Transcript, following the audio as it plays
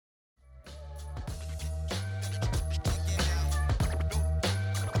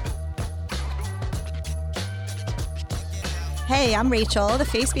Hey, I'm Rachel, the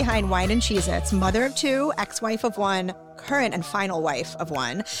face behind Wine and Cheez-Its, mother of two, ex-wife of one, current and final wife of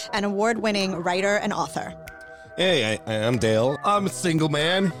one, and award-winning writer and author. Hey, I'm Dale. I'm a single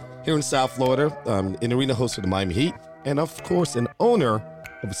man here in South Florida. I'm an arena host for the Miami Heat, and of course, an owner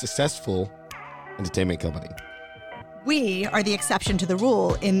of a successful entertainment company. We are the exception to the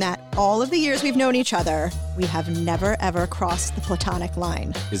rule in that all of the years we've known each other, we have never, ever crossed the platonic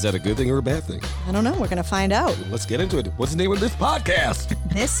line. Is that a good thing or a bad thing? I don't know. We're going to find out. Let's get into it. What's the name of this podcast?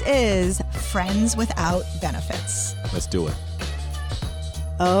 This is Friends Without Benefits. Let's do it.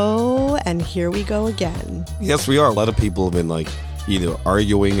 Oh, and here we go again. Yes, we are. A lot of people have been either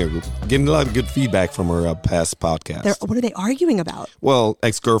arguing or getting a lot of good feedback from our past podcasts. What are they arguing about? Well,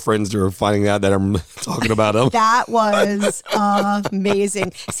 ex-girlfriends are finding out that I'm talking about them. That was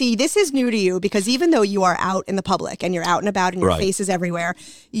amazing. See, this is new to you because even though you are out in the public and you're out and about and your face is everywhere,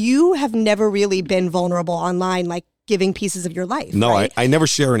 you have never really been vulnerable online, like giving pieces of your life. No, right? I never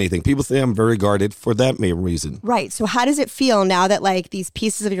share anything. People say I'm very guarded for that main reason. Right. So how does it feel now that these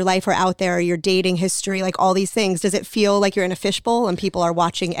pieces of your life are out there, your dating history, all these things? Does it feel like you're in a fishbowl and people are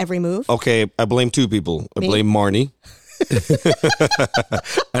watching every move? Okay, I blame two people. I blame Marnie.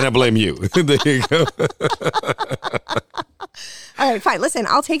 And I blame you. There you go. All right, fine. Listen,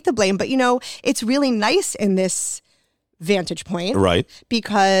 I'll take the blame. But, it's really nice in this vantage point. Right.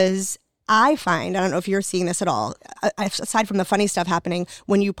 Because I find, I don't know if you're seeing this at all, aside from the funny stuff happening,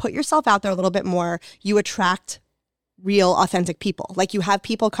 when you put yourself out there a little bit more, you attract real, authentic people. You have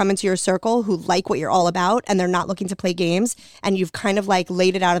people come into your circle who like what you're all about and they're not looking to play games, and you've kind of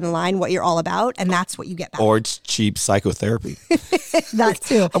laid it out on the line what you're all about, and that's what you get back. Or it's cheap psychotherapy. That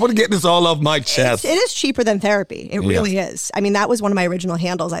too. I want to get this all off my chest. It is cheaper than therapy. It really is. I mean, that was one of my original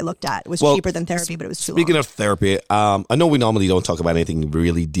handles I looked at. It was cheaper than therapy, but it was too Speaking long. of therapy, I know we normally don't talk about anything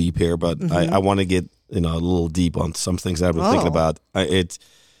really deep here, but I want to get a little deep on some things that I've been thinking about.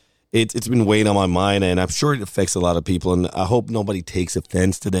 It's been weighing on my mind, and I'm sure it affects a lot of people, and I hope nobody takes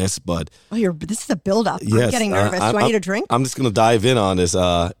offense to this, but... Oh, this is a build-up. Yes, I'm getting nervous. Do I need a drink? I'm just going to dive in on this.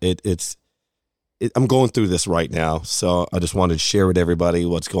 I'm going through this right now, so I just wanted to share with everybody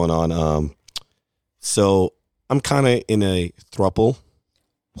what's going on. So I'm kind of in a throuple.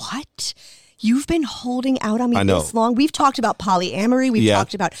 What? You've been holding out on me I know. this long. We've talked about polyamory. We've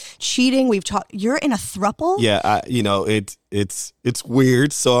talked about cheating. You're in a throuple? Yeah, it's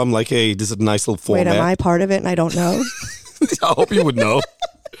weird. So I'm like, hey, this is a nice little format. Wait, am I part of it and I don't know? I hope you would know.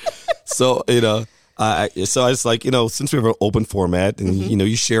 So, so I was like, since we have an open format and,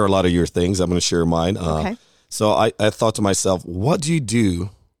 you share a lot of your things, I'm going to share mine. Okay. So I thought to myself, what do you do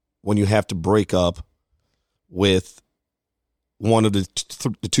when you have to break up with one of the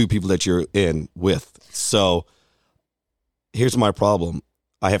two people that you're in with? So here's my problem.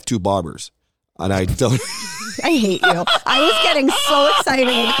 I have two barbers, and I don't... I hate you. I was getting so excited.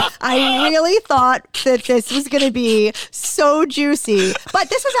 I really thought that this was going to be so juicy. But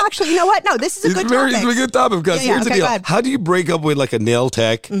this is actually, you know what? No, this is a good topic. It's a good topic because here's the deal. How do you break up with a nail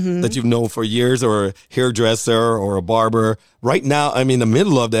tech that you've known for years, or a hairdresser or a barber? Right now, I'm in the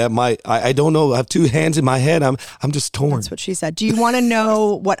middle of that. I don't know. I have two hands in my head. I'm just torn. That's what she said. Do you want to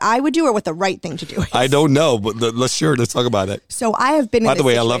know what I would do or what the right thing to do is? I don't know, but let's talk about it. So I have been. By the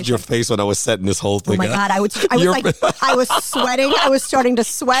way, I loved your face when I was setting this whole thing. Oh my God, I was sweating. I was starting to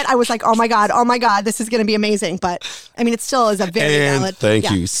sweat. I was like, oh my God, this is going to be amazing. But I mean, it still is a very valid.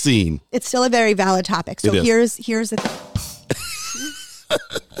 Thank you. Scene. It's still a very valid topic. So here's the thing.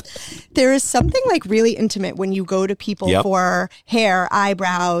 There is something really intimate when you go to people for hair,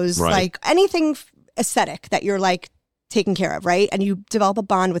 eyebrows, anything aesthetic that you're taking care of, right? And you develop a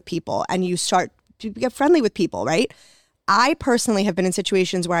bond with people and you start to get friendly with people, right? I personally have been in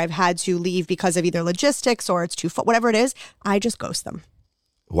situations where I've had to leave because of either logistics or it's whatever it is. I just ghost them.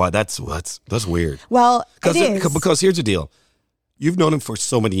 Wow, that's weird. Well, it is. Because here's the deal. You've known him for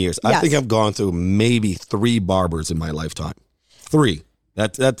so many years. Yes. I think I've gone through maybe 3 barbers in my lifetime. 3.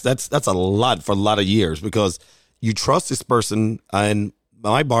 That's a lot for a lot of years because you trust this person, and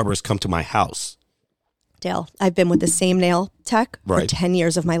my barbers come to my house. Dale, I've been with the same nail tech for 10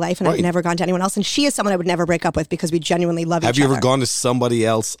 years of my life, and I've never gone to anyone else. And she is someone I would never break up with because we genuinely love each other. Have you ever gone to somebody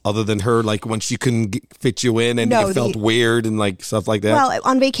else other than her, when she couldn't fit you in and it felt weird and stuff like that? Well,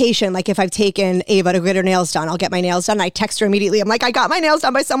 on vacation, if I've taken Ava to get her nails done, I'll get my nails done. And I text her immediately. I'm like, I got my nails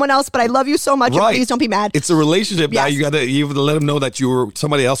done by someone else, but I love you so much. Please don't be mad. It's a relationship now. You have to let them know that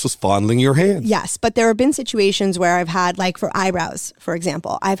somebody else was fondling your hand. Yes, but there have been situations where I've had, for eyebrows, for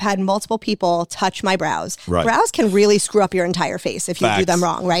example, I've had multiple people touch my brows. Right. Brows can really screw up your entire face if you Facts. do them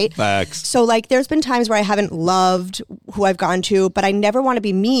wrong, right? Facts. So like there's been times where I haven't loved who I've gone to, but I never want to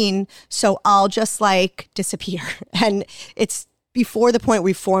be mean. So I'll just like disappear. And it's before the point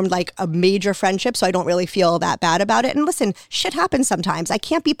we formed like a major friendship. So I don't really feel that bad about it. And listen, shit happens sometimes. I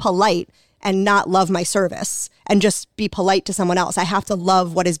can't be polite and not love my service and just be polite to someone else. I have to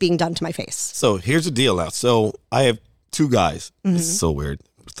love what is being done to my face. So here's the deal now. So I have two guys. Mm-hmm. This is so weird.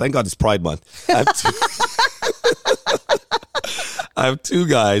 Thank God it's Pride Month. I have two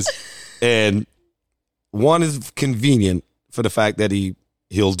guys, and one is convenient for the fact that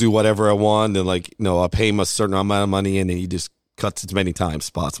he'll do whatever I want, and like, you know, I pay him a certain amount of money, and then he just cuts as many times as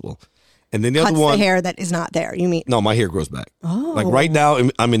possible. And then the other one, the hair that is not there. You mean? No, my hair grows back. Oh, like right now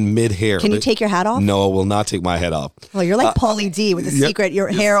I'm in mid hair. Can you take your hat off? No, I will not take my hat off. Well, you're like Paulie D with the secret. Your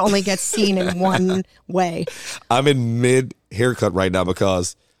hair only gets seen in one way. I'm in mid haircut right now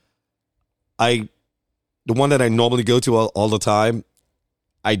because the one that I normally go to all the time,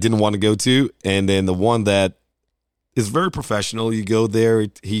 I didn't want to go to, and then the one that is very professional, you go there,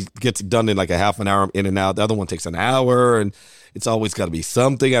 he gets it done in like a half an hour in and out. The other one takes an hour, and it's always got to be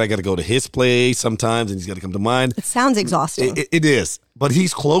something. And I got to go to his place sometimes, and he's got to come to mine. It sounds exhausting. It is, but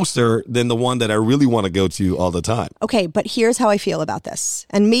he's closer than the one that I really want to go to all the time. Okay, but here's how I feel about this.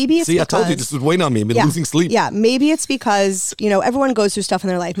 And maybe it's because... I told you this was weighing on me. I've been losing sleep. Yeah, maybe it's because, you know, everyone goes through stuff in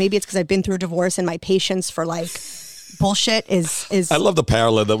their life. Maybe it's because I've been through a divorce and my patience for like... bullshit is I love the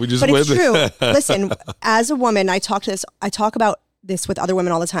parallel that we just went. But it's true. Listen, as a woman, I talk about this with other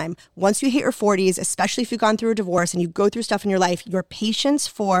women all the time. Once you hit your 40s, especially if you've gone through a divorce and you go through stuff in your life, your patience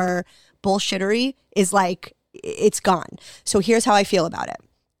for bullshittery is like, it's gone. So here's how I feel about it.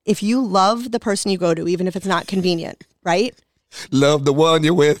 If you love the person you go to, even if it's not convenient, right? Love the one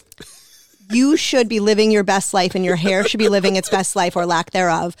you're with. You should be living your best life, and your hair should be living its best life or lack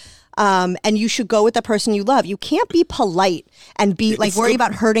thereof. And you should go with the person you love. You can't be polite and be like worry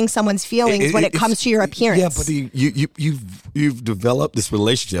about hurting someone's feelings when it comes to your appearance. Yeah, but you've developed this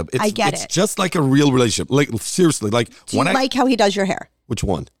relationship. It's it. just like a real relationship. Like seriously, like do you like how he does your hair? Which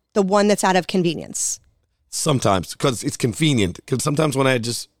one? The one that's out of convenience. Sometimes, because it's convenient. Because sometimes when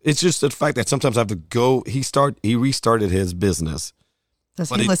it's just the fact that sometimes I have to go. He restarted his business. Does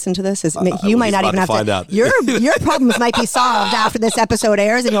he listen to this? You might not even have to find out. Your problems might be solved after this episode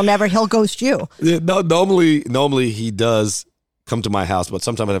airs, and he'll ghost you. Yeah, no, normally he does come to my house, but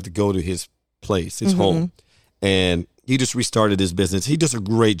sometimes I have to go to his place, his home, and he just restarted his business. He does a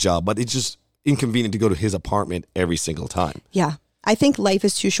great job, but it's just inconvenient to go to his apartment every single time. Yeah. I think life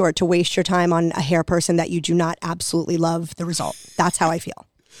is too short to waste your time on a hair person that you do not absolutely love the result. That's how I feel.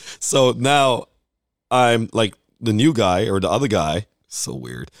 So now I'm like the new guy or the other guy. So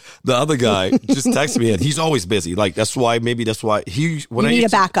weird. The other guy just texted me, and he's always busy. Like that's why he. When you need a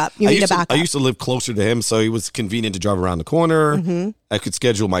backup. You need a backup. I used to live closer to him, so it was convenient to drive around the corner. Mm-hmm. I could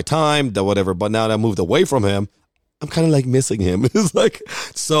schedule my time, whatever. But now that I moved away from him, I'm kind of like missing him. It's like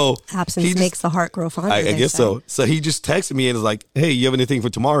so. Absence makes the heart grow fonder. I guess so. So he just texted me and is like, "Hey, you have anything for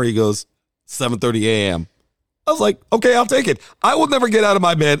tomorrow?" He goes, 7:30 a.m. I was like, okay, I'll take it. I will never get out of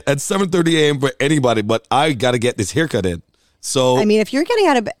my bed at 7:30 a.m. for anybody, but I got to get this haircut in. So I mean, if you're getting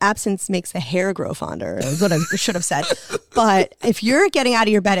out of absence makes the hair grow fonder, is what I should have said. But if you're getting out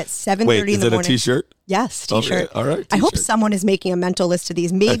of your bed at 7:30 in the morning. Is it a t-shirt? Yes, t-shirt. Okay, all right. T-shirt. I hope someone is making a mental list of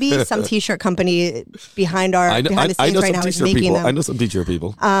these. Maybe some t-shirt company behind the scenes right now is making them. I know some t-shirt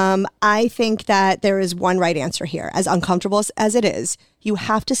people. I think that there is one right answer here. As uncomfortable as it is, you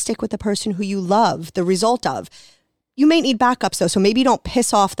have to stick with the person who you love, the result of. You may need backups though, so maybe you don't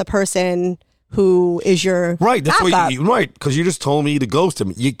piss off the person who is your right? That's backup. Right, because you just told me to ghost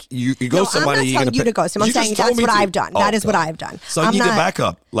him. You ghost somebody. I'm not telling you to ghost him. I'm saying that's what I've done. That is what I've done. So I need a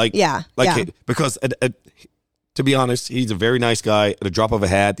backup. Because to be honest, he's a very nice guy. At a drop of a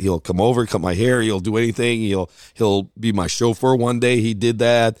hat, he'll come over, cut my hair. He'll do anything. He'll be my chauffeur. One day he did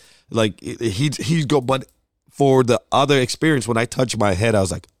that. Like he'd go. But for the other experience, when I touched my head, I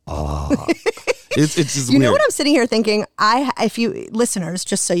was like, oh. It's just you weird. know what I'm sitting here thinking? If you listeners,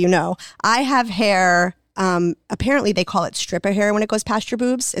 just so you know, I have hair. Apparently, they call it stripper hair when it goes past your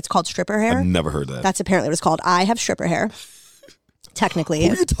boobs. It's called stripper hair. I've never heard that. That's apparently what it's called. I have stripper hair. Technically,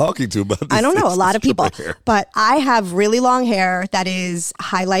 who are you talking to about this? I don't know. A lot of people, hair. But I have really long hair that is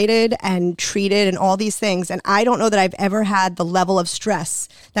highlighted and treated and all these things. And I don't know that I've ever had the level of stress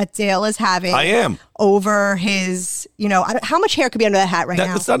that Dale is having. I am over his. How much hair could be under that hat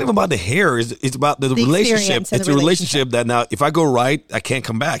now? It's not even about the hair. It's about the relationship. It's a relationship that now, if I go right, I can't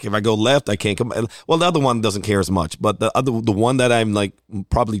come back. If I go left, I can't come back. Well, the other one doesn't care as much, but the one that I'm like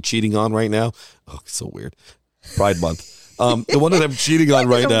probably cheating on right now. Oh, it's so weird. Pride Month. The one that I'm cheating on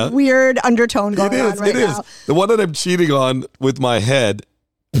right now. Weird undertone going on right now. It is. The one that I'm cheating on with my head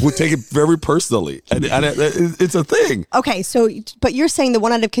would take it very personally. And it's a thing. Okay, so, but you're saying the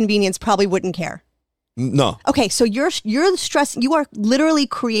one out of convenience probably wouldn't care. No. Okay, so you're stress. You are literally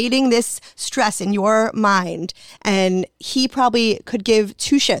creating this stress in your mind, and he probably could give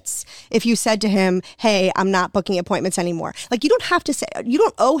two shits if you said to him, "Hey, I'm not booking appointments anymore." Like, you don't have to say. You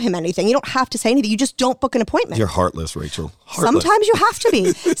don't owe him anything. You don't have to say anything. You just don't book an appointment. You're heartless, Rachel. Heartless. Sometimes you have to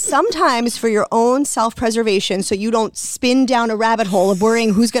be. Sometimes for your own self-preservation, so you don't spin down a rabbit hole of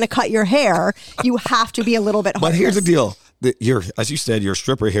worrying who's going to cut your hair. You have to be a little bit heartless. But here's the deal. As you said, your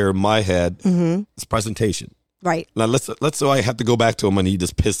stripper hair in my head is presentation. Right. Now let's say I have to go back to him and he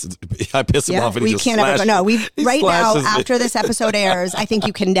just I piss him off and he just can't ever go. No, right now after this episode airs, I think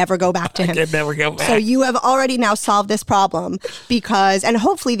you can never go back to him. I can never go back. So you have already now solved this problem and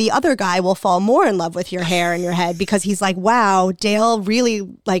hopefully the other guy will fall more in love with your hair and your head because he's like, wow, Dale really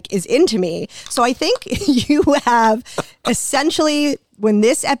is into me. So I think you have essentially, when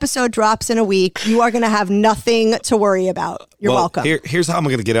this episode drops in a week, you are going to have nothing to worry about. You're welcome. Here's how I'm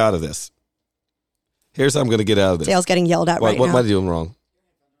going to get out of this. Dale's getting yelled at right now. What am I doing wrong?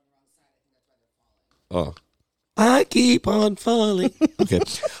 Oh. I keep on falling. Okay.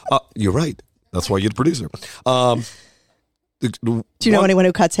 You're right. That's why you're the producer. Do you know anyone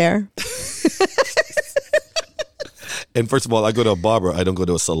who cuts hair? And first of all, I go to a barber. I don't go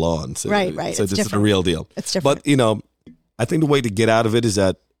to a salon. So, right. So this is the real deal. It's different. But, I think the way to get out of it is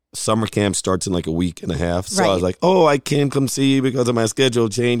that summer camp starts in like a week and a half. So I was like, I can't come see you because of my schedule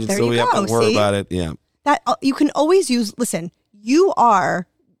changing. So we have to worry about it. Yeah. That you can always listen, you are,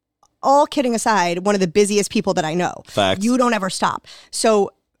 all kidding aside, one of the busiest people that I know. Facts. You don't ever stop.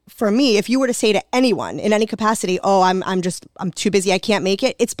 So for me, if you were to say to anyone in any capacity, I'm too busy, I can't make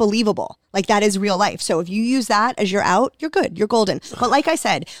it, it's believable. Like, that is real life. So if you use that as your out, you're good, you're golden. But like I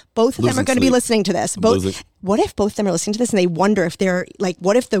said, both of them are going to be listening to this. What if both of them are listening to this and they wonder if they're like,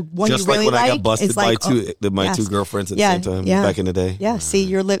 what if the one just you really like when like I got busted by two girlfriends at the same time back in the day? Yeah,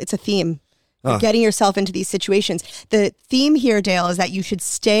 see, it's a theme. You're getting yourself into these situations. The theme here, Dale, is that you should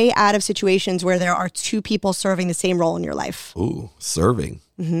stay out of situations where there are two people serving the same role in your life. Ooh, serving.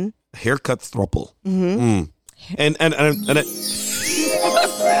 Mm-hmm. Haircut throuple. Mm-hmm. And that's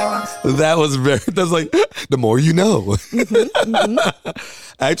like, the more you know. Mm-hmm. Mm-hmm.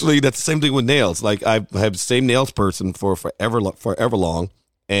 Actually, that's the same thing with nails. Like, I have the same nails person for forever long.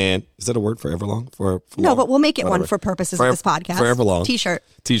 And is that a word, forever long? No, but we'll make it one for purposes of this podcast. Forever long. T-shirt.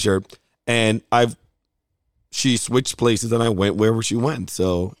 And she switched places and I went wherever she went.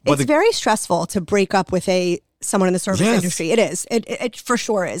 So it's very stressful to break up with someone in the service industry. It is. It for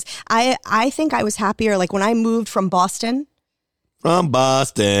sure is. I think I was happier like when I moved from Boston.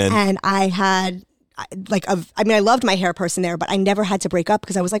 And I had I loved my hair person there, but I never had to break up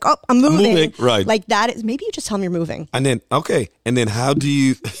because I was like, I'm moving. Right. Like that is, maybe you just tell them you're moving. And then how do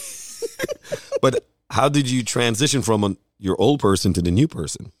you but how did you transition from your old person to the new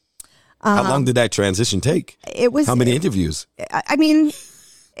person? How long did that transition take? How many interviews? I mean,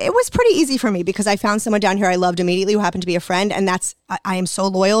 it was pretty easy for me because I found someone down here I loved immediately who happened to be a friend. And I am so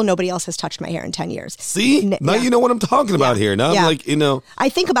loyal. Nobody else has touched my hair in 10 years. See? Now you know what I'm talking about here. Now I'm like, I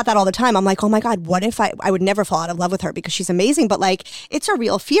think about that all the time. I'm like, oh my God, what if I would never fall out of love with her because she's amazing. But like, it's a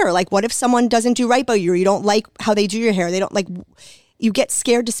real fear. Like, what if someone doesn't do right by you or you don't like how they do your hair? They don't like... You get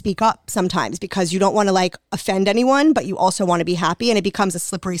scared to speak up sometimes because you don't want to like offend anyone, but you also want to be happy, and it becomes a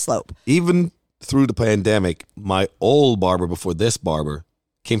slippery slope. Even through the pandemic, my old barber before this barber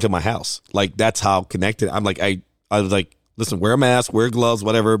came to my house. Like, that's how connected. I'm like, I was like, listen, wear a mask, wear gloves,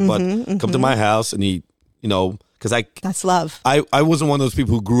 whatever, but come to my house. And he, because that's love. I wasn't one of those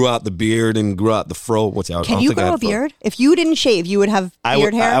people who grew out the beard and grew out the fro. Can you grow a beard? If you didn't shave, you would have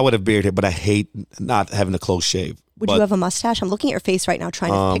beard hair? I would have beard hair, but I hate not having a close shave. Would you have a mustache? I'm looking at your face right now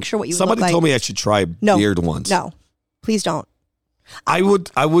trying to picture what you would look like. Somebody told me I should try beard once. No, please don't. I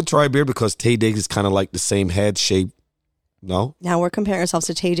would try a beard because Tay Diggs is kind of like the same head shape. No? Now we're comparing ourselves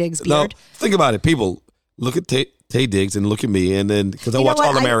to Tay Diggs' beard. No, think about it. People, look at Tay Diggs and look at me, and then, because I watch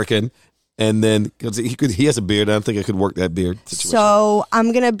All American, and then, because he has a beard, and I think I could work that beard situation. So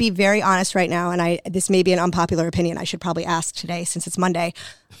I'm going to be very honest right now, and this may be an unpopular opinion. I should probably ask today since it's Monday.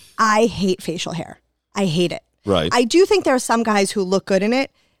 I hate facial hair. I hate it. Right. I do think there are some guys who look good in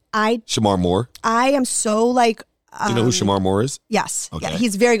it. Shamar Moore. I am so like... do you know who Shamar Moore is? Yes. Okay. Yeah,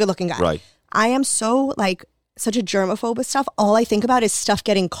 he's a very good looking guy. Right. I am so like such a germaphobe with stuff. All I think about is stuff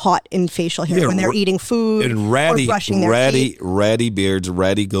getting caught in facial hair when they're eating food and ratty, or brushing their teeth. Ratty beards,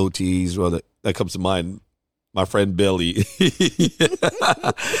 ratty goatees. Well, that comes to mind. my friend Billy,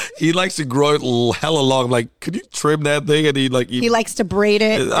 he likes to grow it hella long. I'm like, could you trim that thing? And he likes to braid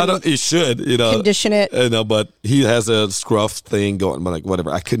it. He should, condition it. But he has a scruff thing going. But like,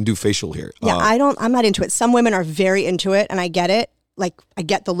 whatever. I couldn't do facial hair. Yeah, I'm not into it. Some women are very into it, and I get it. Like, I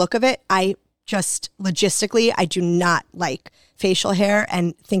get the look of it. I just logistically, I do not like facial hair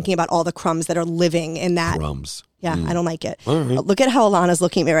and thinking about all the crumbs that are living in that. Crumbs. Yeah, I don't like it. Right. Look at how Alana's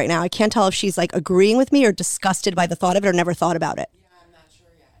looking at me right now. I can't tell if she's like agreeing with me or disgusted by the thought of it or never thought about it. Yeah, I'm not sure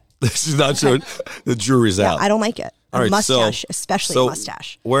yet. She's not sure. The jury's out. I don't like it. All right, mustache, especially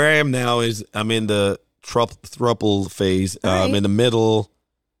mustache. Where I am now is I'm in the throuple phase. Right. I'm in the middle.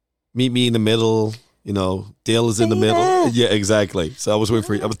 Meet me in the middle. Dale is in the middle. Yeah, exactly. So I was waiting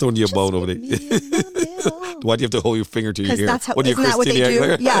for you. I was throwing you a bone over there. Why do you have to hold your finger to your ear? Isn't that what they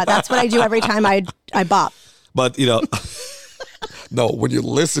do? Yeah, that's what I do every time I bop. But, no, when you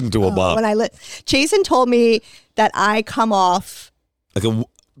listen to a bop. Jason told me that I come off. Like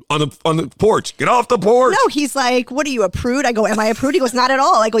on the porch. Get off the porch. No, he's like, what are you, a prude? I go, am I a prude? He goes, not at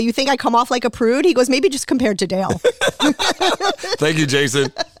all. I go, you think I come off like a prude? He goes, maybe just compared to Dale. Thank you,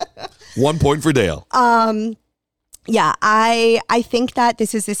 Jason. 1 point for Dale. Yeah, I think that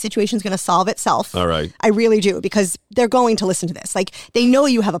this situation is going to solve itself. All right. I really do, because they're going to listen to this. Like, they know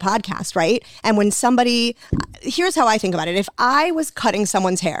you have a podcast, right? And when here's how I think about it. If I was cutting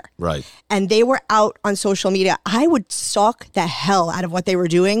someone's hair, right, and they were out on social media, I would stalk the hell out of what they were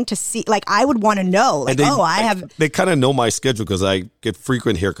doing to see. Like, I would want to know. Like, They kind of know my schedule because I get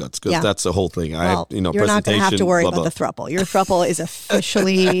frequent haircuts because that's the whole thing. You're not going to have to worry about the throuple. Your throuple is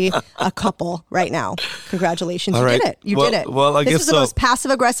officially a couple right now. Congratulations. All right. You did it. Well, I guess this is the most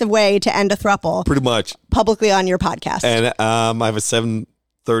passive-aggressive way to end a throuple. Pretty much. Publicly on your podcast. And I have a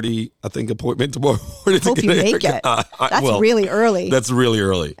 7:30, I think, appointment tomorrow morning. Hope you make it. That's really early. That's really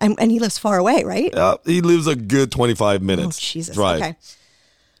early. And he lives far away, right? He lives a good 25 minutes. Oh, Jesus. Drive. Okay.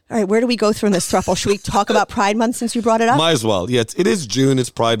 All right, where do we go through in this throuple? Should we talk about Pride Month since you brought it up? Might as well. Yeah, it is June. It's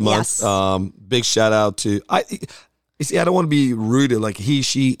Pride Month. Yes. Big shout out to... You see, I don't want to be rude, like he,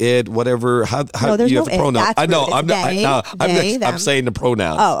 she, it, whatever. How there's you no have the pronoun? I know. I'm saying the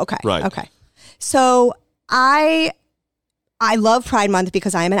pronouns. Oh, okay. Right. Okay. So I love Pride Month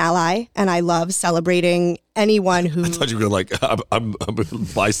because I am an ally and I love celebrating anyone who. I thought you were like I'm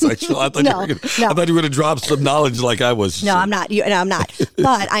bisexual. I thought No. I thought you were going to drop some knowledge like I was. No, I'm not. I'm not.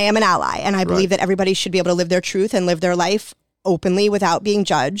 But I am an ally, and I believe that everybody should be able to live their truth and live their life openly without being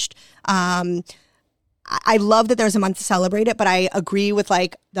judged. I love that there's a month to celebrate it, but I agree with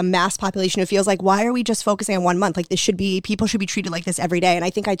like the mass population who feels like, why are we just focusing on 1 month? Like people should be treated like this every day. And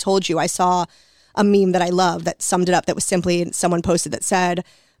I think I told you, I saw a meme that I love that summed it up. That was simply someone posted that said,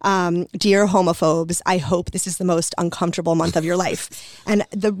 dear homophobes, I hope this is the most uncomfortable month of your life. And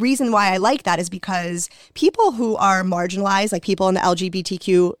the reason why I like that is because people who are marginalized, like people in the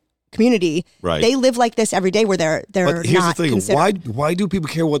LGBTQ community, they live like this every day where they're but here's not the thing, considered. why do people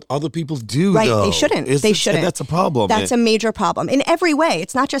care what other people do? Right, though? they shouldn't. That's a problem. That's a major problem in every way.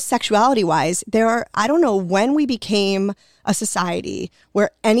 It's not just sexuality wise. I don't know when we became a society where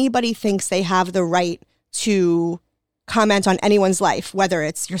anybody thinks they have the right to comment on anyone's life, whether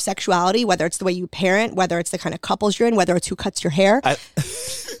it's your sexuality, whether it's the way you parent, whether it's the kind of couples you're in, whether it's who cuts your hair. I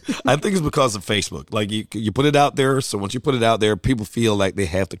think it's because of Facebook. Like you put it out there, so once you put it out there, people feel like they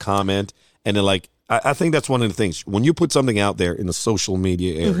have to comment, and they're like, I think that's one of the things. When you put something out there in the social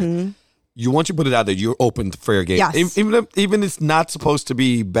media area, once you put it out there, you're open to fair game. Yes. Even it's not supposed to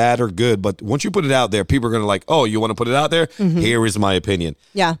be bad or good, but once you put it out there, people are going to like, oh, you want to put it out there? Here is my opinion.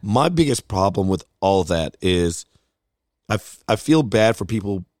 Yeah. My biggest problem with all that is I feel bad for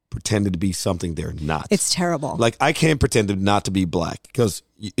people pretending to be something they're not. It's terrible. Like, I can't pretend not to be black because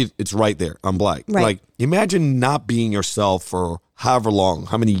it's right there. I'm black. Right. Like, imagine not being yourself for however long,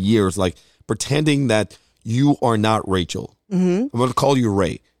 how many years, like pretending that you are not Rachel. I'm going to call you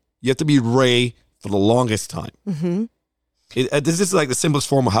Ray. You have to be Ray for the longest time. This is like the simplest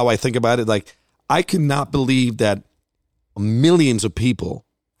form of how I think about it. Like, I cannot believe that millions of people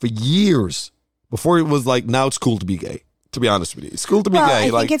for years before it was like, now it's cool to be gay. To be honest with you, it's cool to be gay. I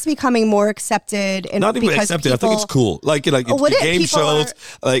think it's becoming more accepted. Not even accepted. I think it's cool. Like the game shows,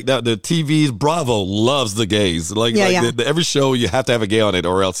 like the TVs. Bravo loves the gays. Every show you have to have a gay on it,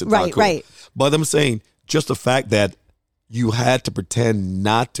 or else it's not cool. Right. But I'm saying just the fact that you had to pretend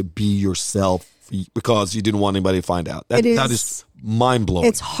not to be yourself because you didn't want anybody to find out. That is mind blowing.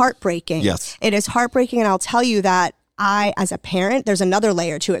 It's heartbreaking. Yes, it is heartbreaking, and I'll tell you that as a parent, there's another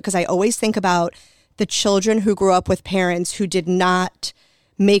layer to it because I always think about the children who grew up with parents who did not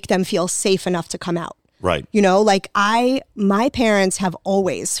make them feel safe enough to come out. Right. You know, like my parents have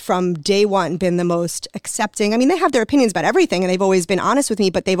always from day one been the most accepting. I mean, they have their opinions about everything and they've always been honest with me,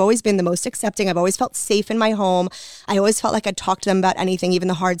 but they've always been the most accepting. I've always felt safe in my home. I always felt like I'd talk to them about anything, even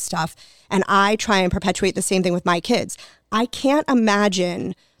the hard stuff. And I try and perpetuate the same thing with my kids. I can't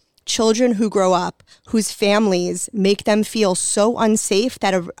imagine children who grow up whose families make them feel so unsafe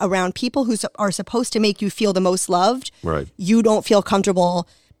that around people who are supposed to make you feel the most loved, right, you don't feel comfortable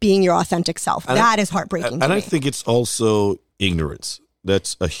being your authentic self. That is heartbreaking to me. And I think it's also ignorance.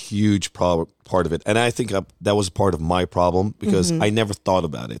 That's a huge part of it. And I think that was part of my problem because I never thought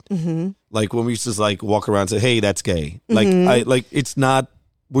about it. Like when we used to like walk around and say, hey, that's gay. Like it's not,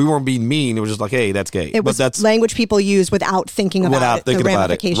 we weren't being mean. It was just like, hey, that's gay. It was that's language people use without thinking about the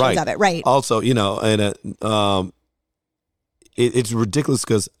ramifications of it. Right. Also, you know, and it's ridiculous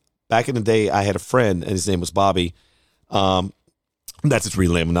because back in the day, I had a friend and his name was Bobby. That's his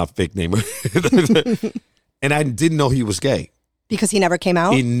real name, not fake name. And I didn't know he was gay. Because he never came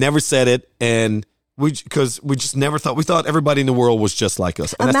out? He never said it. And we just never thought, we thought everybody in the world was just like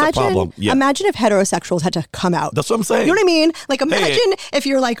us. And that's the problem. Yeah. Imagine if heterosexuals had to come out. That's what I'm saying. You know what I mean? Like imagine if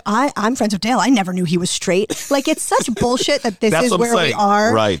you're like, I'm friends with Dale. I never knew he was straight. Like it's such bullshit that this is where we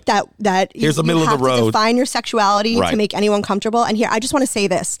are. Right. That here's the middle of the road. To define your sexuality to make anyone comfortable. And here, I just want to say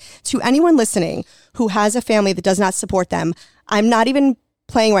this to anyone listening who has a family that does not support them. I'm not even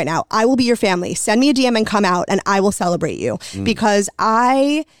playing right now. I will be your family. Send me a DM and come out and I will celebrate you because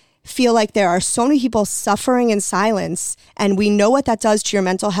I feel like there are so many people suffering in silence and we know what that does to your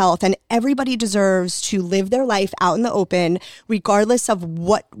mental health and everybody deserves to live their life out in the open regardless of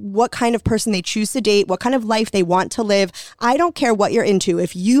what kind of person they choose to date, what kind of life they want to live. I don't care what you're into.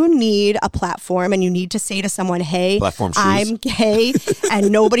 If you need a platform and you need to say to someone, hey, I'm gay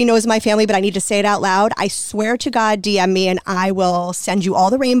and nobody knows my family, but I need to say it out loud, I swear to God, DM me and I will send you all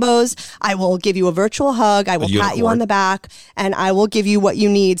the rainbows. I will give you a virtual hug. I will pat you on the back and I will give you what you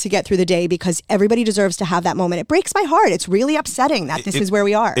need to get through the day because everybody deserves to have that moment. It breaks my heart. It's really upsetting that this is where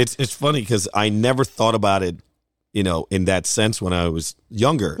we are. It's funny because I never thought about it, you know, in that sense when I was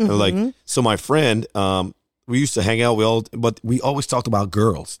younger. Like, so my friend, we used to hang out. But we always talked about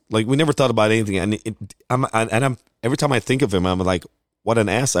girls. Like we never thought about anything. And every time I think of him, I'm like, what an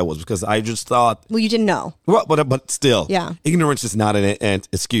ass I was because I just thought. Well, you didn't know. Well, but still, yeah. Ignorance is not an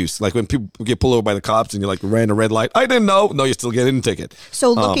excuse. Like when people get pulled over by the cops and you're like ran a red light, I didn't know. No, you're still getting a ticket.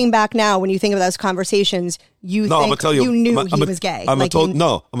 So looking back now, when you think of those conversations, you knew he was gay. I'm gonna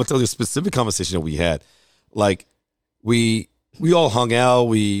tell you a specific conversation that we had. Like we all hung out.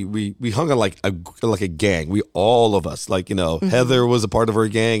 We hung out like a gang. All of us, like, you know, Heather was a part of her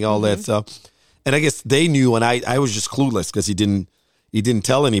gang, all that stuff. And I guess they knew, and I was just clueless because he didn't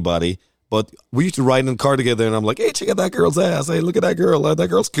tell anybody, but we used to ride in the car together, and I'm like, hey, check out that girl's ass. Hey, look at that girl. That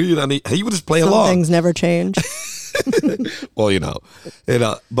girl's cute. And he would just play along. Some things never change. Well, you know,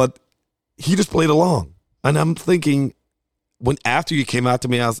 but he just played along. And I'm thinking, after you came out to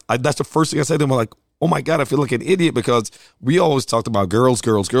me, that's the first thing I said to him. I'm like, oh my God, I feel like an idiot because we always talked about girls.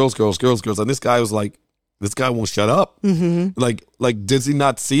 And this guy was like, this guy won't shut up. Like, does he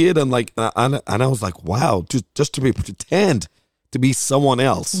not see it? And like, and I was like, wow, just to pretend to be someone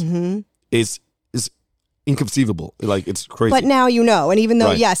else is inconceivable. Like, it's crazy. But now you know. And even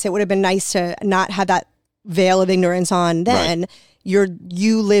though, yes, it would have been nice to not have that veil of ignorance on then,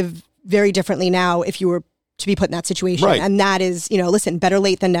 you live very differently now if you were to be put in that situation. Right. And that is, you know, listen, better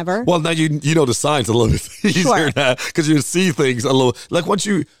late than never. Well, now you know the signs a little bit easier now because you see things a little, like once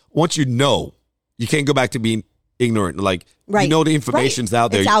you know, you can't go back to being ignorant. Like, you know the information's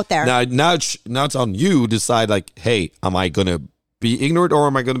out there. It's out there. Now it's on you to decide, like, hey, am I going to be ignorant or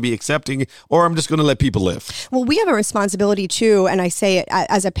am I going to be accepting or I'm just going to let people live? Well, we have a responsibility too, and I say it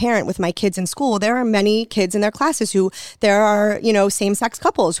as a parent with my kids in school. There are many kids in their classes there are, you know, same-sex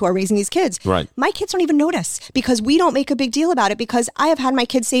couples who are raising these kids. Right. My kids don't even notice because we don't make a big deal about it because I have had my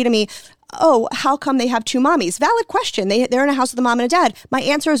kids say to me, oh, how come they have two mommies? Valid question. They're in a house with a mom and a dad. My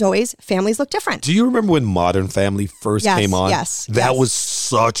answer is always, families look different. Do you remember when Modern Family first came on? Yes. That was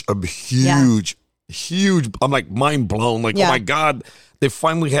such a huge, I'm like mind blown. Like, oh my God, they're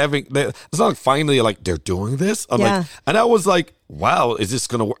finally it's not like finally like they're doing this. I'm like, and I was like, wow, is this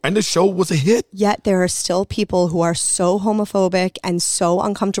going to work? And the show was a hit. Yet there are still people who are so homophobic and so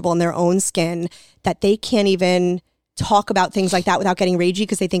uncomfortable in their own skin that they can't even talk about things like that without getting ragey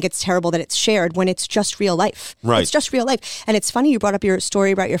because they think it's terrible that it's shared when it's just real life. Right. It's just real life. And it's funny you brought up your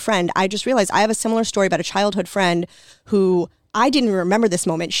story about your friend. I just realized I have a similar story about a childhood friend who I didn't remember this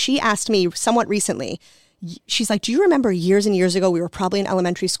moment. She asked me somewhat recently, she's like, do you remember years and years ago, we were probably in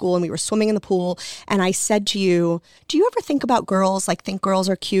elementary school and we were swimming in the pool. And I said to you, do you ever think about girls, like think girls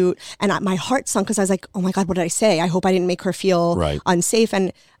are cute? And my heart sunk because I was like, oh my God, what did I say? I hope I didn't make her feel unsafe.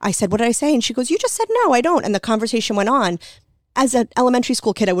 And I said, what did I say? And she goes, you just said, no, I don't. And the conversation went on. As an elementary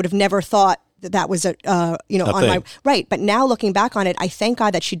school kid, I would have never thought that was on my right. But now looking back on it, I thank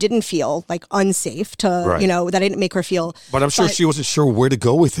God that she didn't feel like unsafe to, that I didn't make her feel. But I'm sure she wasn't sure where to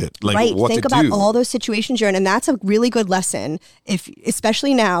go with it. Like what think to about do. all those situations you're in. And that's a really good lesson.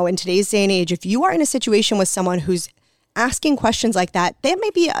 Especially now in today's day and age, if you are in a situation with someone who's asking questions like that, they may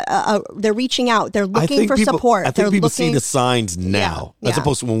be they're reaching out, they're looking for support. I think people see the signs now, as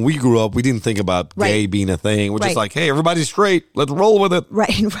opposed to when we grew up. We didn't think about gay being a thing. We're just like, hey, everybody's straight, let's roll with it.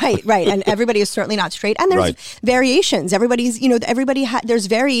 Right. And everybody is certainly not straight, and there's variations. Everybody's there's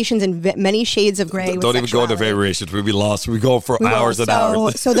variations in many shades of gray. Don't even go into variations. We'd be lost. We go for hours and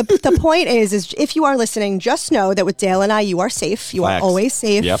hours. So the point is if you are listening, just know that with Dale and I, you are safe. You are always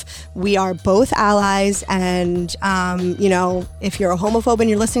safe. Yep. We are both allies, and if you're a homophobe and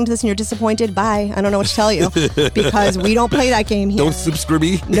you're listening to this and you're disappointed, bye. I don't know what to tell you because we don't play that game here. Don't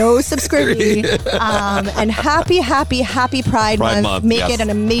subscribe. No subscribe. And happy Pride Month. Make it an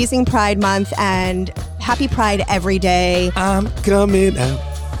amazing Pride Month and happy Pride every day. I'm coming out.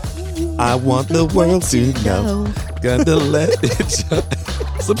 I want the world to know. Gonna let it show.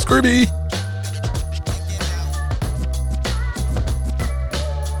 Subscribe.